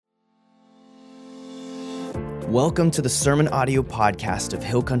Welcome to the Sermon Audio Podcast of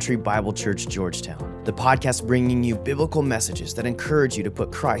Hill Country Bible Church, Georgetown. The podcast bringing you biblical messages that encourage you to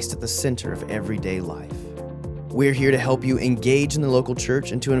put Christ at the center of everyday life. We're here to help you engage in the local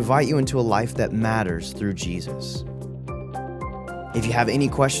church and to invite you into a life that matters through Jesus. If you have any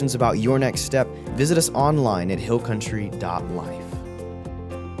questions about your next step, visit us online at hillcountry.life.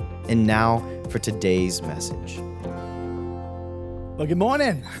 And now for today's message. Well, good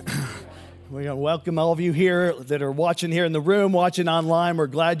morning. We're going to welcome all of you here that are watching here in the room, watching online. We're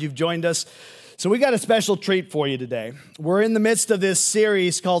glad you've joined us. So we got a special treat for you today. We're in the midst of this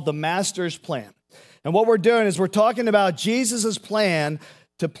series called The Master's Plan. And what we're doing is we're talking about Jesus' plan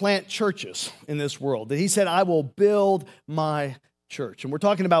to plant churches in this world. That he said, I will build my church. And we're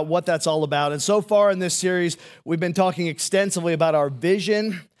talking about what that's all about. And so far in this series, we've been talking extensively about our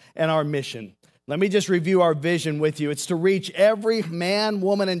vision and our mission. Let me just review our vision with you. It's to reach every man,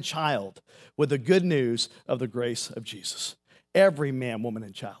 woman, and child with the good news of the grace of Jesus. Every man, woman,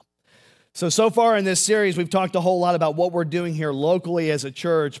 and child. So far in this series, we've talked a whole lot about what we're doing here locally as a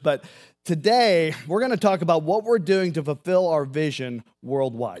church, but today we're going to talk about what we're doing to fulfill our vision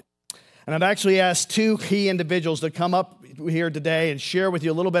worldwide. And I've actually asked two key individuals to come up here today and share with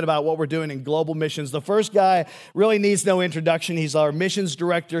you a little bit about what we're doing in global missions. The first guy really needs no introduction. He's our missions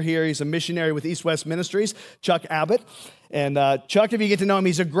director here. He's a missionary with East West Ministries, Chuck Abbott. And Chuck, if you get to know him,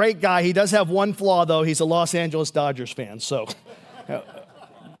 he's a great guy. He does have one flaw, though. He's a Los Angeles Dodgers fan. So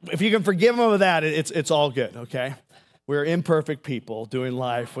if you can forgive him of that, it's all good, okay? We're imperfect people doing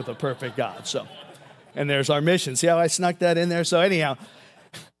life with a perfect God. And there's our mission. See how I snuck that in there? So anyhow,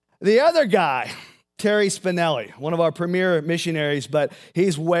 the other guy, Terry Spinelli, one of our premier missionaries, but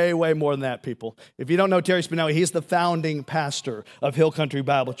he's way, way more than that, people. If you don't know Terry Spinelli, he's the founding pastor of Hill Country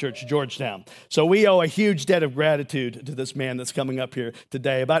Bible Church, Georgetown. So we owe a huge debt of gratitude to this man that's coming up here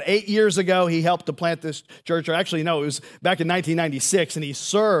today. About 8 years ago, he helped to plant this church, or actually, no, it was back in 1996, and he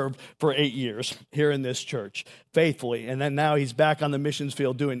served for 8 years here in this church faithfully. And then now he's back on the missions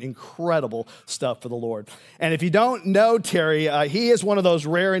field doing incredible stuff for the Lord. And if you don't know Terry, he is one of those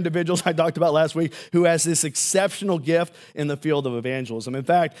rare individuals I talked about last week who has this exceptional gift in the field of evangelism. In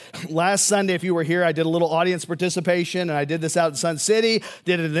fact, last Sunday, if you were here, I did a little audience participation, and I did this out in Sun City,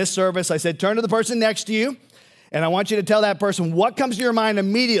 did it in this service. I said, turn to the person next to you, and I want you to tell that person what comes to your mind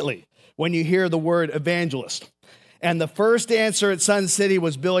immediately when you hear the word evangelist. And the first answer at Sun City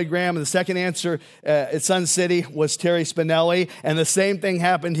was Billy Graham, and the second answer at Sun City was Terry Spinelli, and the same thing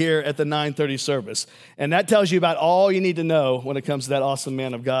happened here at the 9:30 service. And that tells you about all you need to know when it comes to that awesome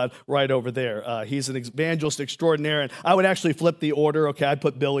man of God right over there. He's an evangelist extraordinaire, and I would actually flip the order. Okay, I'd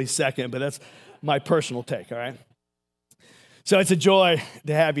put Billy second, but that's my personal take, all right? So it's a joy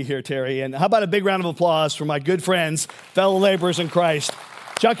to have you here, Terry. And how about a big round of applause for my good friends, fellow laborers in Christ,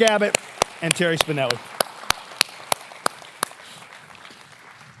 Chuck Abbott and Terry Spinelli.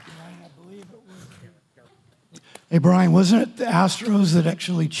 Hey, Brian, wasn't it the Astros that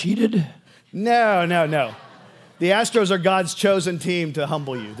actually cheated? No. The Astros are God's chosen team to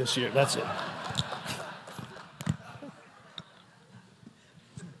humble you this year. That's it.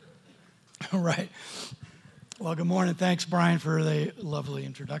 All right. Well, good morning. Thanks, Brian, for the lovely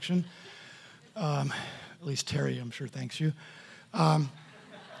introduction. At least Terry, I'm sure, thanks you. I'm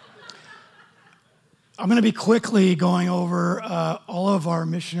going to be quickly going over all of our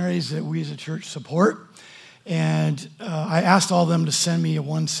missionaries that we as a church support. And I asked all of them to send me a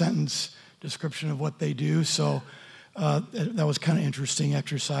one-sentence description of what they do. So that was kind of interesting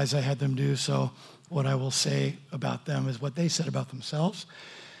exercise I had them do. So what I will say about them is what they said about themselves.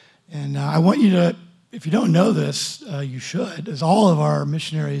 And I want you to, if you don't know this, you should, as all of our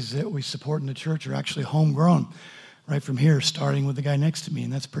missionaries that we support in the church are actually homegrown, right from here, starting with the guy next to me.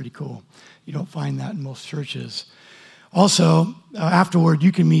 And that's pretty cool. You don't find that in most churches. Also, afterward,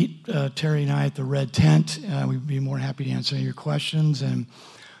 you can meet Terry and I at the Red Tent. We'd be more than happy to answer your questions. And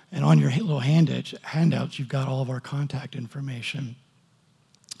on your little handouts, you've got all of our contact information.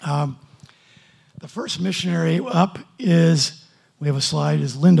 The first missionary up is, we have a slide,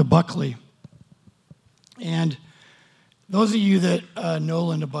 is Linda Buckley. And those of you that know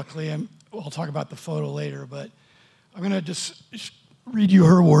Linda Buckley, I'll talk about the photo later, but I'm going to just read you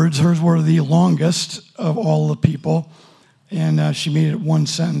her words. Hers were the longest of all the people, and she made it one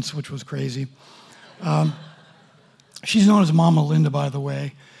sentence, which was crazy. She's known as Mama Linda, by the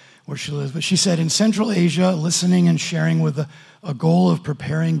way, where she lives. But she said, in Central Asia, listening and sharing with a goal of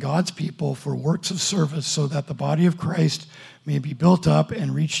preparing God's people for works of service so that the body of Christ may be built up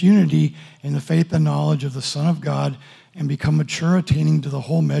and reach unity in the faith and knowledge of the Son of God and become mature, attaining to the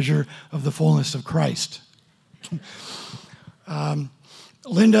whole measure of the fullness of Christ.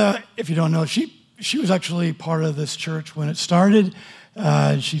 Linda, if you don't know, she she was actually part of this church when it started.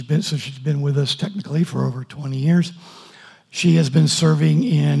 She's been with us technically for over 20 years. She has been serving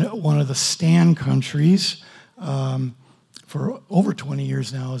in one of the STAN countries for over 20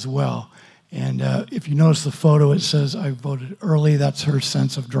 years now as well. And if you notice the photo, it says, "I voted early." That's her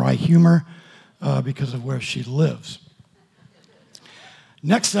sense of dry humor because of where she lives.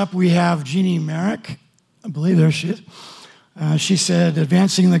 Next up, we have Jeannie Merrick. I believe there she is. She said,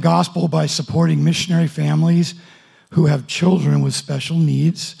 "Advancing the gospel by supporting missionary families who have children with special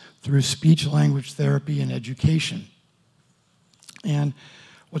needs through speech-language therapy and education." And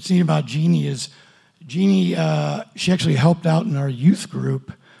what's neat about Jeannie is she actually helped out in our youth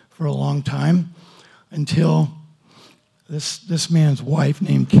group for a long time until this man's wife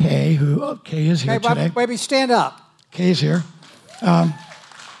named Kay, Kay is here today. Baby, stand up. Kay's here.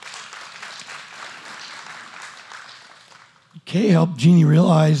 Kay helped Jeannie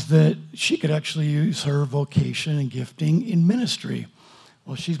realize that she could actually use her vocation and gifting in ministry.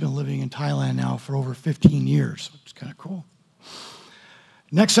 Well, she's been living in Thailand now for over 15 years, which is kind of cool.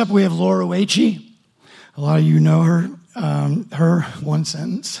 Next up, we have Laura Wache. A lot of you know her. Her one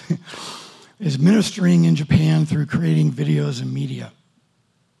sentence is ministering in Japan through creating videos and media.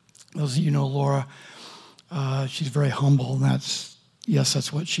 Those of you know Laura, she's very humble, and that's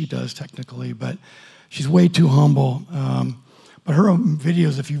what she does technically, but she's way too humble. But her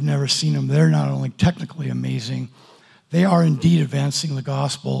videos, if you've never seen them, they're not only technically amazing, they are indeed advancing the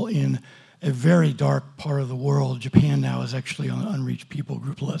gospel in a very dark part of the world. Japan now is actually on the unreached people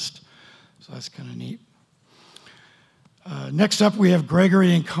group list, so that's kind of neat. Next up, we have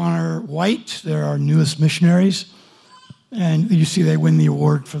Gregory and Connor White. They're our newest missionaries. And you see they win the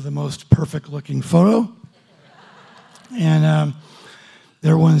award for the most perfect-looking photo. And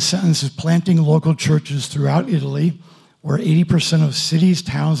their one sentence is planting local churches throughout Italy where 80% of cities,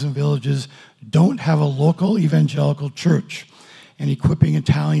 towns, and villages don't have a local evangelical church, and equipping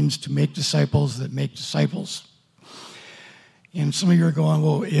Italians to make disciples that make disciples. And some of you are going,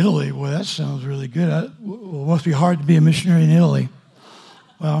 "Well, Italy, well, that sounds really good. Well, it must be hard to be a missionary in Italy."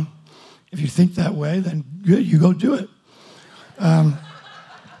 Well, if you think that way, then good, you go do it.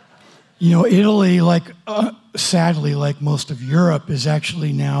 Italy, sadly, like most of Europe, is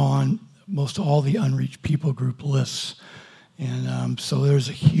actually now on most all the unreached people group lists. And so there's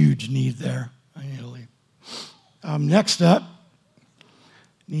a huge need there in Italy. Next up,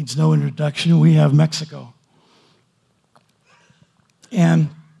 needs no introduction, we have Mexico. And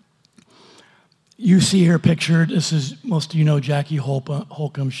you see her pictured. This is, most of you know Jackie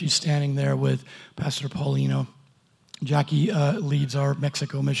Holcomb. She's standing there with Pastor Paulino. Jackie leads our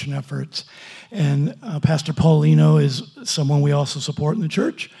Mexico mission efforts. And Pastor Paulino is someone we also support in the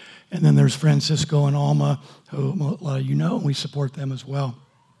church. And then there's Francisco and Alma, who a lot of you know, and we support them as well.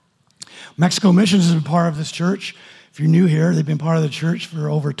 Mexico Missions has been part of this church. If you're new here, they've been part of the church for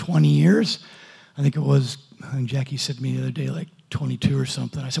over 20 years. I think Jackie said to me the other day, like 22 or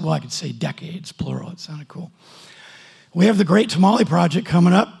something. I said, well, I could say decades, plural. It sounded cool. We have the Great Tamale Project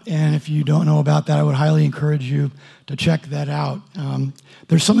coming up, and if you don't know about that, I would highly encourage you to check that out.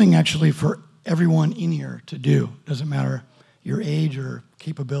 There's something actually for everyone in here to do. Doesn't matter your age or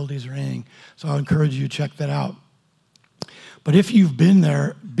capabilities or anything. So I would encourage you to check that out. But if you've been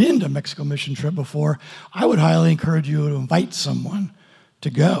to Mexico mission trip before, I would highly encourage you to invite someone to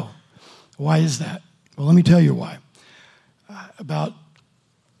go. Why is that? Well, let me tell you why.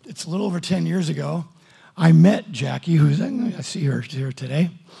 It's a little over 10 years ago, I met Jackie, I see her here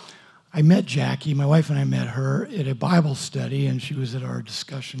today. I met Jackie, my wife and I met her at a Bible study, and she was at our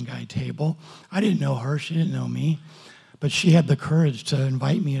discussion guide table. I didn't know her, she didn't know me, but she had the courage to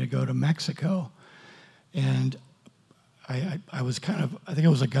invite me to go to Mexico. And I was I think it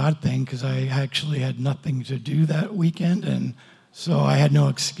was a God thing, because I actually had nothing to do that weekend, and so I had no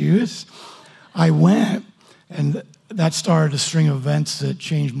excuse. I went, and that started a string of events that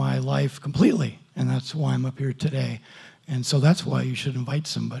changed my life completely, and that's why I'm up here today. And so that's why you should invite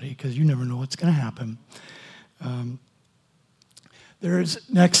somebody, because you never know what's going to happen.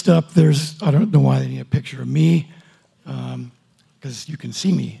 Next up, I don't know why they need a picture of me, because you can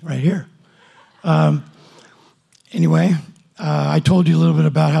see me right here. Anyway, I told you a little bit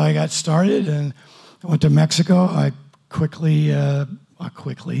about how I got started, and I went to Mexico. I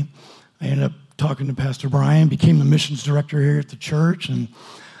ended up talking to Pastor Brian, became the missions director here at the church, and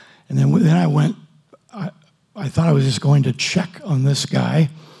then I went. I thought I was just going to check on this guy.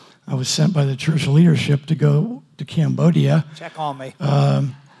 I was sent by the church leadership to go to Cambodia. Check on me.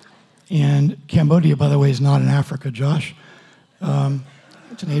 And Cambodia, by the way, is not in Africa, Josh.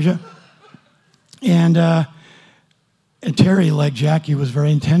 It's in Asia. And Terry, like Jackie, was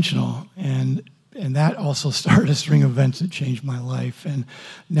very intentional. And And that also started a string of events that changed my life. And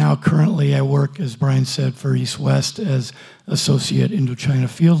now currently I work, as Brian said, for East West as Associate Indochina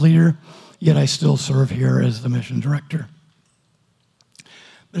Field Leader, yet I still serve here as the Mission Director.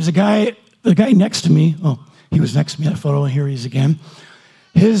 There's the guy next to me. Oh, he was next to me in that photo, and here he is again.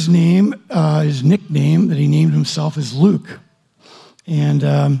 His name, his nickname that he named himself is Luke.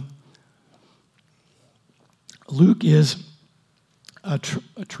 And Luke is a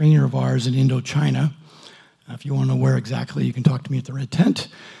trainer of ours in Indochina. If you want to know where exactly, you can talk to me at the Red Tent.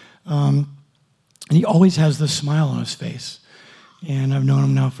 And he always has this smile on his face. And I've known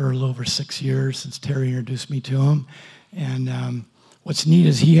him now for a little over 6 years since Terry introduced me to him. And what's neat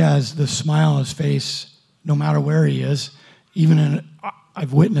is he has this smile on his face no matter where he is.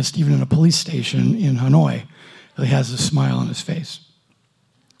 I've witnessed even in a police station in Hanoi, he has this smile on his face.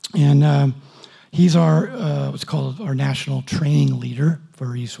 And he's our what's called our national training leader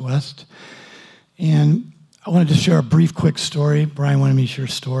for East West. And I wanted to share a brief, quick story. Brian wanted me to share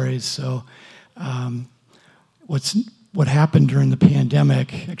stories. So what happened during the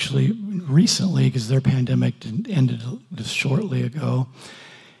pandemic, actually recently, because their pandemic ended just shortly ago,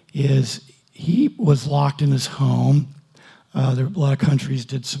 is he was locked in his home. A lot of countries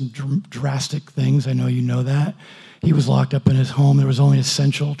did some drastic things. I know you know that. He was locked up in his home. There was only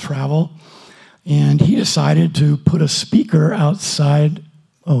essential travel. And he decided to put a speaker outside.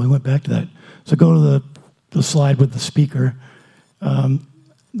 Oh, we went back to that. So go to the slide with the speaker.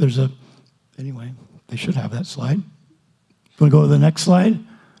 Anyway, they should have that slide. Want to go to the next slide?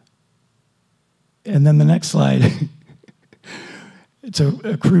 And then the next slide. It's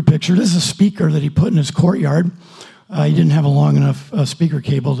a crude picture. This is a speaker that he put in his courtyard. He didn't have a long enough speaker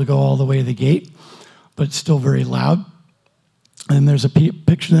cable to go all the way to the gate, but it's still very loud. And there's a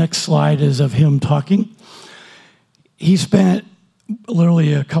picture. The next slide is of him talking. He spent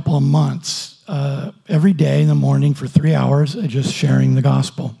literally a couple of months every day in the morning for 3 hours just sharing the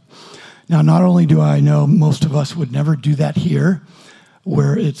gospel. Now, not only do I know most of us would never do that here,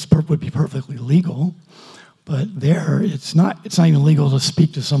 where it would be perfectly legal, but there it's not even legal to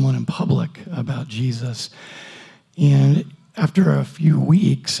speak to someone in public about Jesus. And after a few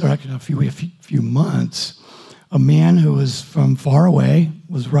weeks, or actually a few months, a man who was from far away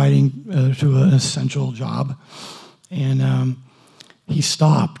was riding to an essential job, and he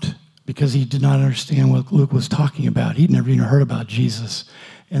stopped because he did not understand what Luke was talking about. He'd never even heard about Jesus.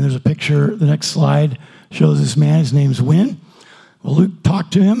 And there's a picture, the next slide shows this man, his name's Win. Well, Luke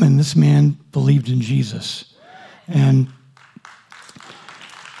talked to him, and this man believed in Jesus. And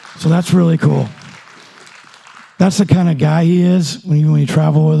so that's really cool. That's the kind of guy he is. When you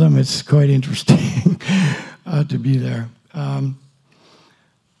travel with him, it's quite interesting to be there.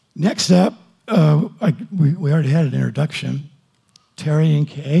 Next up, we already had an introduction. Terry and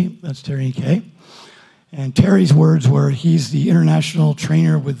Kay, that's Terry and Kay. And Terry's words were, he's the international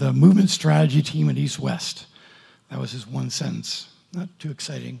trainer with the movement strategy team at East West. That was his one sentence. Not too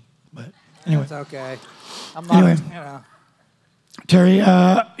exciting, but anyway. That's okay. I'm not, Terry,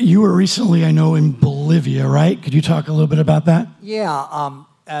 you were recently, I know, in Bolivia, right? Could you talk a little bit about that? Yeah.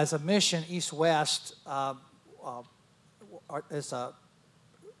 As a mission, East West, there's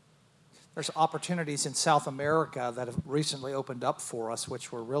opportunities in South America that have recently opened up for us,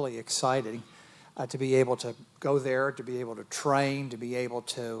 which were really exciting. To be able to go there, to be able to train, to be able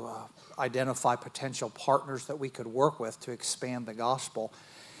to identify potential partners that we could work with to expand the gospel.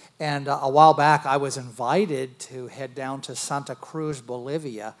 And a while back, I was invited to head down to Santa Cruz,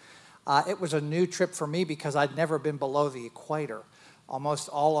 Bolivia. It was a new trip for me because I'd never been below the equator. Almost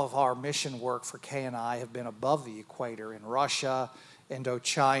all of our mission work for Kay and I have been above the equator in Russia,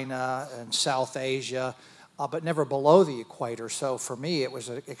 Indochina, and South Asia, but never below the equator. So for me, it was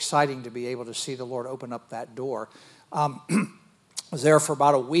exciting to be able to see the Lord open up that door. I was there for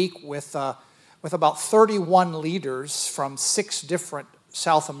about a week with about 31 leaders from 6 different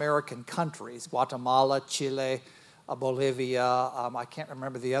South American countries: Guatemala, Chile, Bolivia. I can't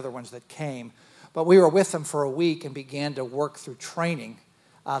remember the other ones that came. But we were with them for a week and began to work through training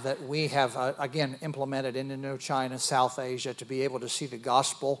that we have, again, implemented in Indochina, South Asia, to be able to see the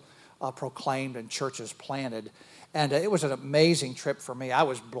gospel proclaimed and churches planted. And it was an amazing trip for me.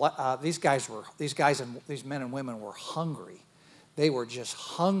 These men and women were hungry. They were just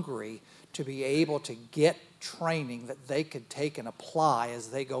hungry to be able to get training that they could take and apply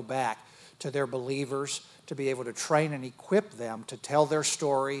as they go back to their believers, to be able to train and equip them to tell their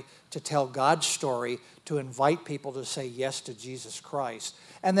story, to tell God's story, to invite people to say yes to Jesus Christ,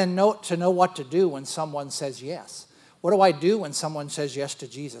 and then to know what to do when someone says yes. What do I do when someone says yes to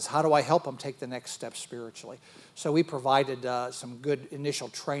Jesus? How do I help them take the next step spiritually? So we provided some good initial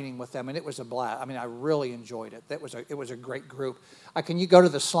training with them, and it was a blast. I mean, I really enjoyed it. It was a great group. Can you go to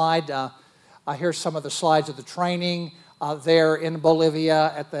the slide? Here's some of the slides of the training there in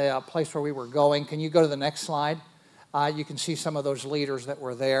Bolivia at the place where we were going. Can you go to the next slide? You can see some of those leaders that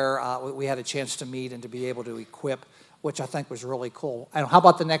were there. We had a chance to meet and to be able to equip, which I think was really cool. And how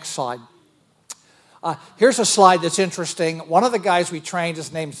about the next slide? Here's a slide that's interesting. One of the guys we trained,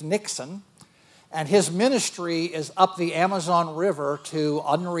 his name's Nixon, and his ministry is up the Amazon River to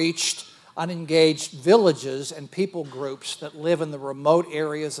unreached, unengaged villages and people groups that live in the remote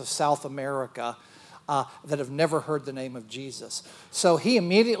areas of South America that have never heard the name of Jesus. So he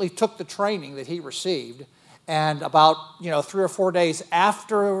immediately took the training that he received, and about 3 or 4 days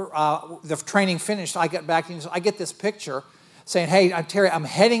after the training finished, I get back and I get this picture saying, "Hey, Terry, I'm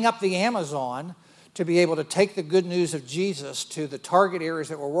heading up the Amazon to be able to take the good news of Jesus to the target areas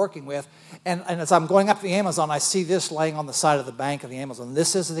that we're working with." And as I'm going up the Amazon, I see this laying on the side of the bank of the Amazon.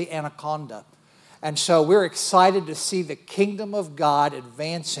 This is the anaconda. And so we're excited to see the kingdom of God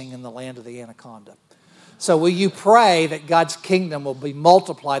advancing in the land of the anaconda. So will you pray that God's kingdom will be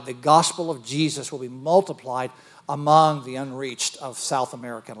multiplied, the gospel of Jesus will be multiplied among the unreached of South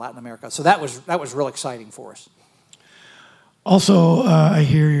America and Latin America. So that was real exciting for us. Also, I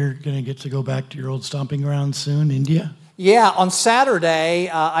hear you're going to get to go back to your old stomping ground soon, India. Yeah, on Saturday,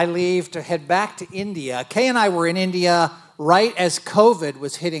 I leave to head back to India. Kay and I were in India right as COVID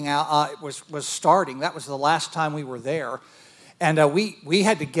was hitting out, was starting. That was the last time we were there. And we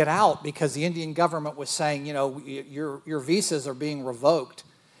had to get out because the Indian government was saying, your visas are being revoked.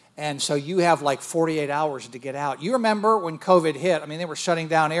 And so you have like 48 hours to get out. You remember when COVID hit, I mean, they were shutting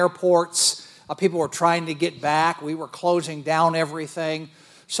down airports. People were trying to get back. We were closing down everything.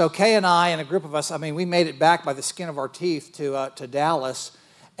 So Kay and I and a group of us, I mean, we made it back by the skin of our teeth to Dallas.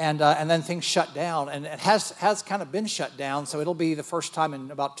 And then things shut down. And it has kind of been shut down. So it'll be the first time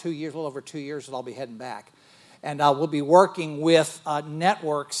in about 2 years, a little over 2 years, that I'll be heading back. And we'll be working with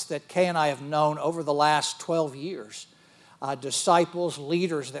networks that Kay and I have known over the last 12 years. Disciples,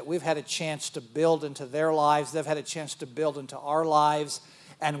 leaders that we've had a chance to build into their lives. They've had a chance to build into our lives.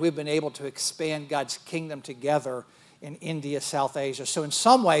 And we've been able to expand God's kingdom together in India, South Asia. So in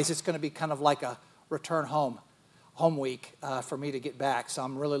some ways, it's going to be kind of like a return home week for me to get back. So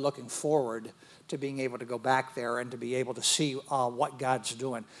I'm really looking forward to being able to go back there and to be able to see what God's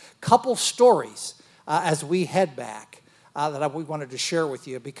doing. Couple stories as we head back that we wanted to share with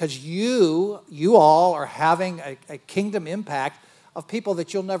you, because you all are having a kingdom impact of people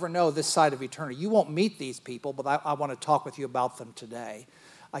that you'll never know this side of eternity. You won't meet these people, but I want to talk with you about them today.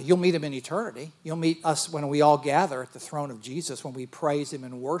 You'll meet them in eternity. You'll meet us when we all gather at the throne of Jesus, when we praise Him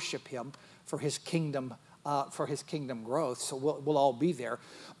and worship Him for His kingdom growth. So we'll all be there.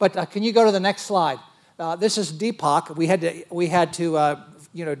 But can you go to the next slide? This is Deepak. We had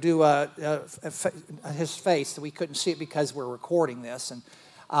to do his face. We couldn't see it because we're recording this, and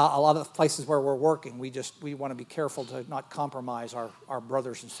a lot of the places where we're working, we want to be careful to not compromise our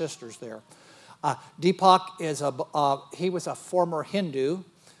brothers and sisters there. Deepak he was a former Hindu,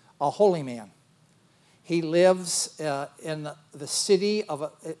 a holy man. He lives in the city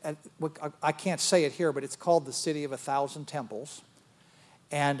of, I can't say it here, but it's called the City of 1,000 Temples.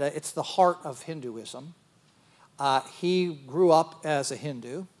 And it's the heart of Hinduism. He grew up as a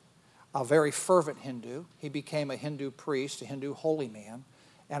Hindu, a very fervent Hindu. He became a Hindu priest, a Hindu holy man.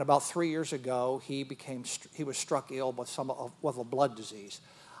 And about 3 years ago, he was struck ill with a blood disease.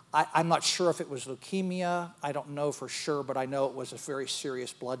 I'm not sure if it was leukemia. I don't know for sure, but I know it was a very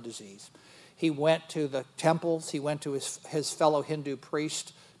serious blood disease. He went to the temples. He went to his fellow Hindu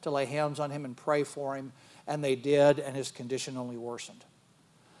priest to lay hands on him and pray for him, and they did, and his condition only worsened.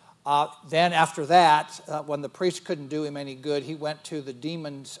 Then after that, when the priest couldn't do him any good, he went to the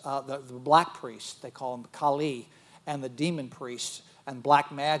demons, the black priests, they call them Kali, and the demon priests and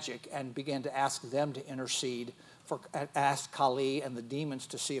black magic, and began to ask them to intercede, ask Kali and the demons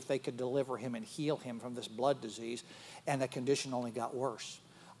to see if they could deliver him and heal him from this blood disease, and the condition only got worse.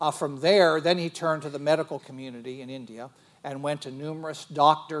 From there, then he turned to the medical community in India and went to numerous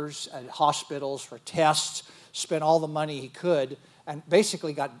doctors and hospitals for tests, spent all the money he could, and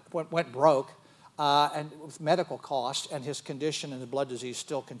basically went broke and with medical costs, and his condition and the blood disease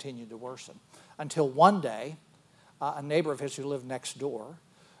still continued to worsen. Until one day, a neighbor of his who lived next door,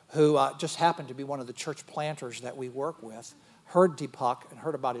 who just happened to be one of the church planters that we work with, heard Deepak and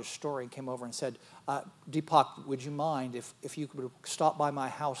heard about his story and came over and said, Deepak, would you mind if you could stop by my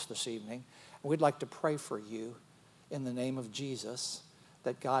house this evening? We'd like to pray for you in the name of Jesus,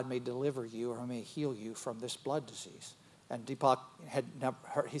 that God may deliver you or may heal you from this blood disease. And Deepak had never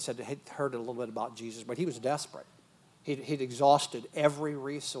heard, he said he'd heard a little bit about Jesus, but he was desperate. He'd exhausted every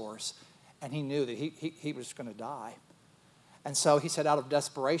resource, and he knew that he was going to die. And so he said, out of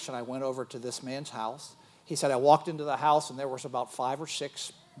desperation, I went over to this man's house. He said, I walked into the house, and there was about 5 or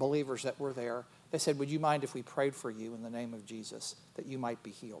 6 believers that were there. They said, would you mind if we prayed for you in the name of Jesus, that you might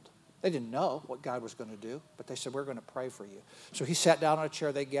be healed? They didn't know what God was going to do, but they said, we're going to pray for you. So he sat down on a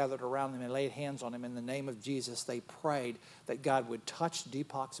chair. They gathered around him and laid hands on him. In the name of Jesus, they prayed that God would touch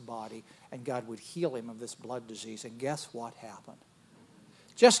Deepak's body and God would heal him of this blood disease. And guess what happened?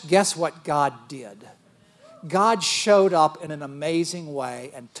 Just guess what God did. God showed up in an amazing way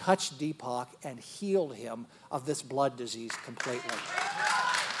and touched Deepak and healed him of this blood disease completely.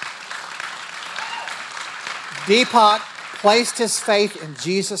 Deepak placed his faith in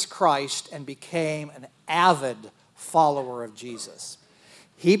Jesus Christ and became an avid follower of Jesus.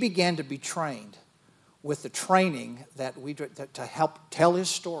 He began to be trained with the training that to help tell his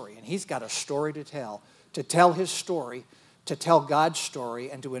story. And he's got a story to tell his story, to tell God's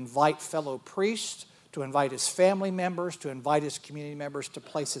story, and to invite fellow priests, to invite his family members, to invite his community members to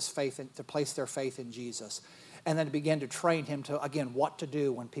place their faith in Jesus. And then began to train him to, again, what to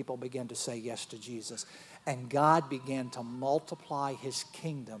do when people begin to say yes to Jesus. And God began to multiply his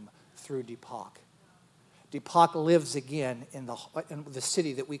kingdom through Deepak. Deepak lives again in the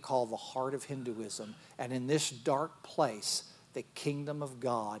city that we call the heart of Hinduism. And in this dark place, the kingdom of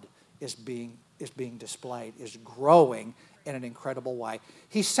God is being displayed, is growing in an incredible way.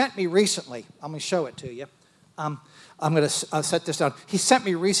 He sent me recently, I'm going to show it to you. I'm going to set this down. He sent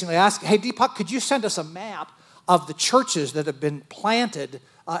me recently, asked, hey, Deepak, could you send us a map of the churches that have been planted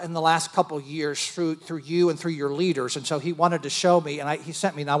in the last couple of years through you and through your leaders? And so he wanted to show me, and he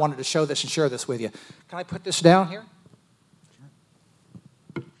sent me, and I wanted to show this and share this with you. Can I put this down here?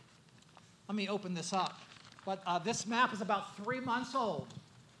 Sure. Let me open this up. But this map is about 3 months old.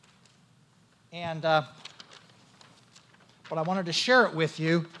 And but I wanted to share it with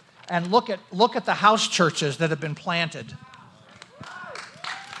you and look at the house churches that have been planted.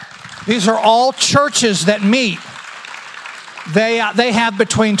 These are all churches that meet. They have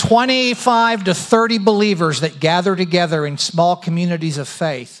between 25 to 30 believers that gather together in small communities of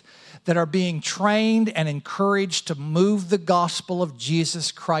faith that are being trained and encouraged to move the gospel of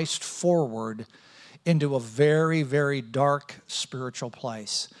Jesus Christ forward into a very, very dark spiritual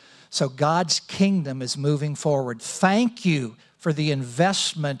place. So God's kingdom is moving forward. Thank you for the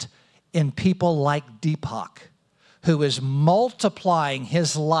investment in people like Deepak, who is multiplying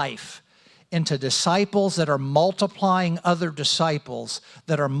his life into disciples that are multiplying other disciples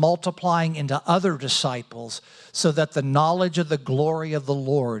that are multiplying into other disciples so that the knowledge of the glory of the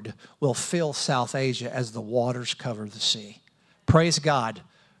Lord will fill South Asia as the waters cover the sea. Praise God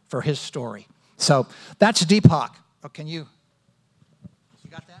for his story. So that's Deepak. Oh, you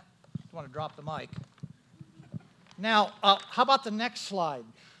got that? I want to drop the mic. Now, how about the next slide?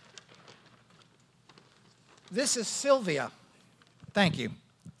 This is Sylvia. Thank you.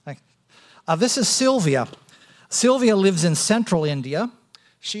 This is Sylvia. Sylvia lives in central India.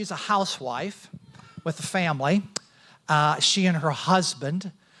 She's a housewife with a family. She and her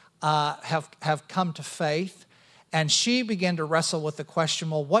husband have come to faith, and she began to wrestle with the question,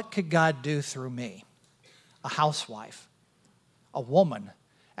 well, what could God do through me? A housewife, a woman,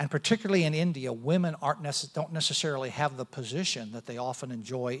 and particularly in India, women don't necessarily have the position that they often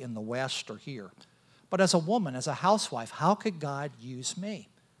enjoy in the West or here. But as a woman, as a housewife, how could God use me?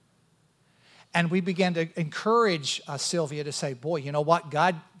 And we began to encourage Sylvia to say, boy, you know what?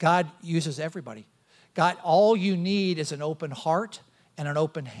 God uses everybody. God, all you need is an open heart and an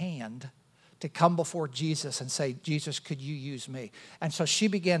open hand to come before Jesus and say, Jesus, could you use me? And so she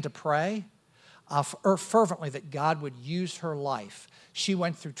began to pray fervently that God would use her life. She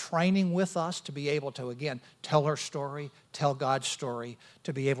went through training with us to be able to, again, tell her story, tell God's story,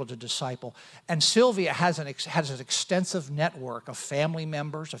 to be able to disciple. And Sylvia has an extensive network of family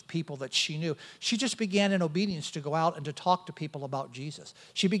members, of people that she knew. She just began in obedience to go out and to talk to people about Jesus.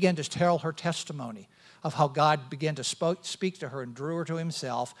 She began to tell her testimony of how God began to speak to her and drew her to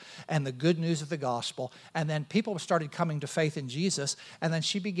himself and the good news of the gospel. And then people started coming to faith in Jesus, and then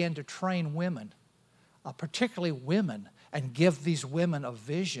she began to train women, particularly women, and give these women a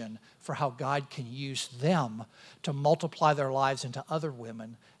vision for how God can use them to multiply their lives into other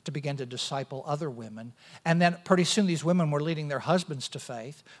women, to begin to disciple other women. And then pretty soon these women were leading their husbands to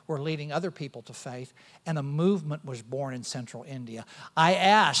faith, were leading other people to faith, and a movement was born in central India. I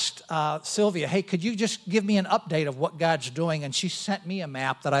asked Sylvia, hey, could you just give me an update of what God's doing? And she sent me a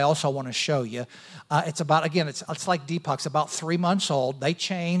map that I also want to show you. It's about, again, it's like Deepak's, about 3 months old. They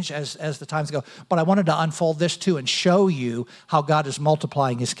change as the times go. But I wanted to unfold this too and show you how God is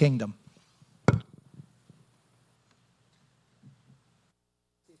multiplying his kingdom.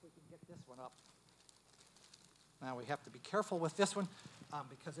 Now we have to be careful with this one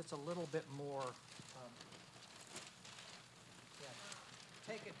because it's a little bit more.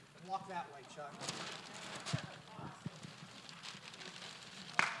 Take it, walk that way, Chuck.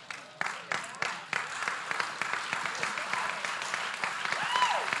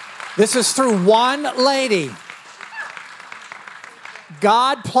 This is through one lady.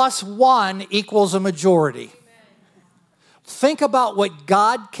 God plus one equals a majority. Think about what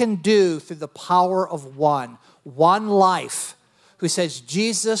God can do through the power of one life, who says,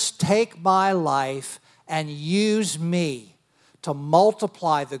 Jesus, take my life and use me to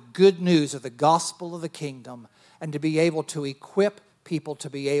multiply the good news of the gospel of the kingdom and to be able to equip people to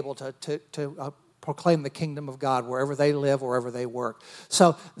be able to proclaim the kingdom of God wherever they live, wherever they work.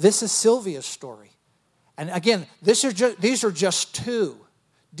 So this is Sylvia's story. And again, these are just two,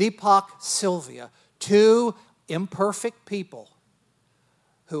 Deepak, Sylvia, two imperfect people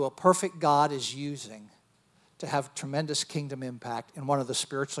who a perfect God is using to have tremendous kingdom impact in one of the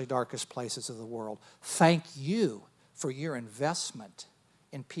spiritually darkest places of the world. Thank you for your investment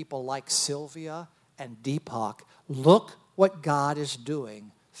in people like Sylvia and Deepak. Look what God is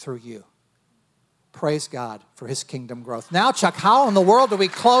doing through you. Praise God for his kingdom growth. Now, Chuck, how in the world do we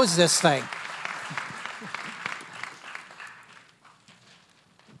close this thing?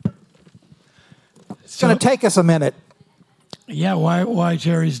 It's going to take us a minute. Yeah, why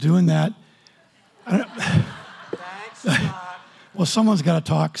Jerry's doing that? Well, someone's got to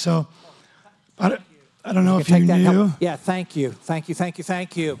talk, so I don't know if you knew. Yeah, thank you. I'll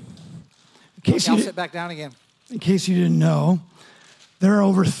sit back down again. In case you didn't know, there are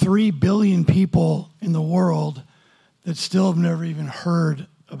over 3 billion people in the world that still have never even heard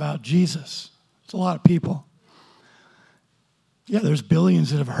about Jesus. It's a lot of people. Yeah, there's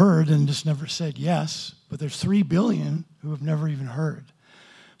billions that have heard and just never said yes, but there's 3 billion who have never even heard.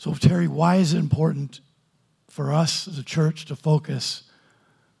 So, Terry, why is it important for us as a church to focus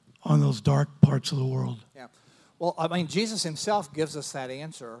on those dark parts of the world? Yeah. Well, I mean, Jesus himself gives us that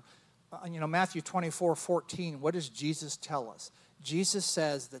answer. Matthew 24:14, what does Jesus tell us? Jesus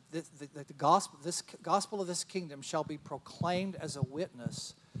says that the gospel of this kingdom shall be proclaimed as a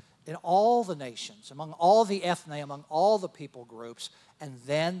witness in all the nations, among all the ethne, among all the people groups, and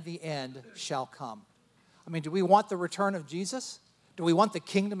then the end shall come. I mean, do we want the return of Jesus? Do we want the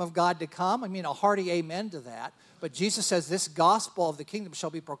kingdom of God to come? I mean, a hearty amen to that. But Jesus says this gospel of the kingdom shall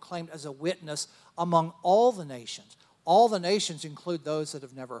be proclaimed as a witness among all the nations. All the nations include those that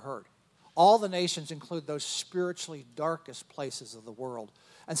have never heard. All the nations include those spiritually darkest places of the world.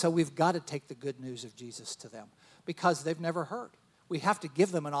 And so we've got to take the good news of Jesus to them because they've never heard. We have to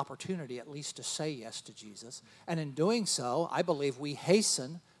give them an opportunity at least to say yes to Jesus. And in doing so, I believe we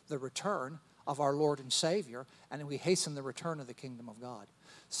hasten the return of our Lord and Savior, and we hasten the return of the kingdom of God.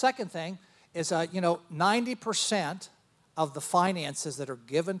 Second thing is, 90% of the finances that are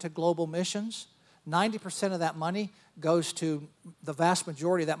given to global missions, 90% of that money goes to, the vast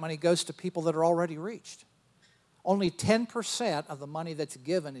majority of that money goes to people that are already reached. Only 10% of the money that's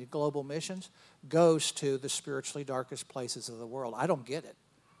given in global missions goes to the spiritually darkest places of the world. I don't get it.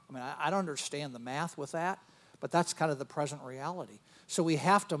 I mean, I don't understand the math with that, but that's kind of the present reality. So we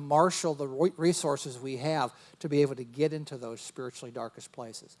have to marshal the resources we have to be able to get into those spiritually darkest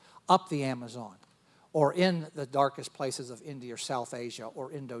places, up the Amazon, or in the darkest places of India or South Asia or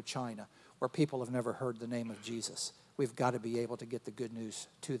Indochina, where people have never heard the name of Jesus. We've got to be able to get the good news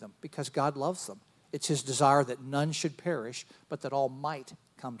to them because God loves them. It's his desire that none should perish, but that all might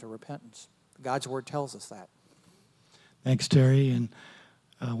come to repentance. God's word tells us that. Thanks, Terry. And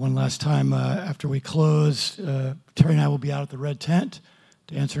one last time after we close, Terry and I will be out at the Red Tent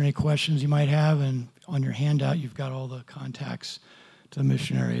to answer any questions you might have. And on your handout, you've got all the contacts to the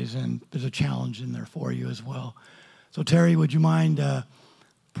missionaries, and there's a challenge in there for you as well. So, Terry, would you mind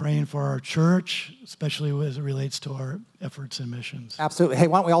praying for our church, especially as it relates to our efforts in missions? Absolutely. Hey,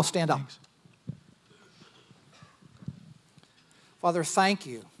 why don't we all stand up? Thanks. Father, thank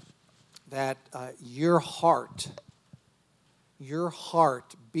you that your heart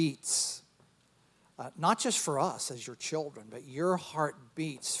beats not just for us as your children, but your heart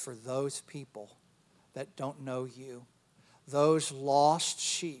beats for those people that don't know you, those lost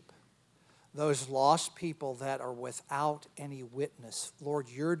sheep, those lost people that are without any witness. Lord,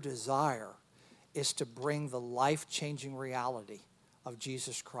 your desire is to bring the life-changing reality of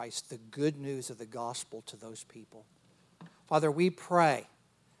Jesus Christ, the good news of the gospel to those people. Father, we pray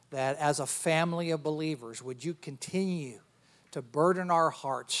that as a family of believers, would you continue to burden our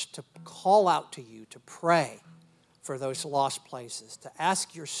hearts, to call out to you, to pray for those lost places, to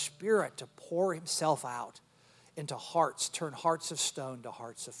ask your Spirit to pour himself out into hearts, turn hearts of stone to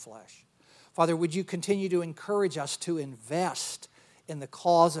hearts of flesh. Father, would you continue to encourage us to invest in the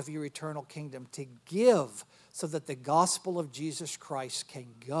cause of your eternal kingdom, to give so that the gospel of Jesus Christ can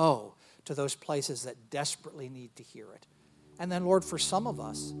go to those places that desperately need to hear it. And then, Lord, for some of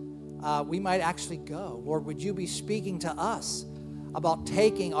us, we might actually go. Lord, would you be speaking to us about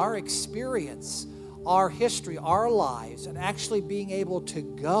taking our experience, our history, our lives, and actually being able to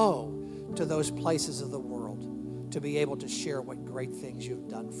go to those places of the world to be able to share what great things you've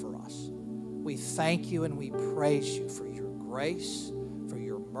done for us. We thank you and we praise you for your grace, for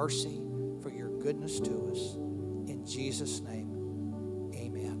your mercy, for your goodness to us. In Jesus' name.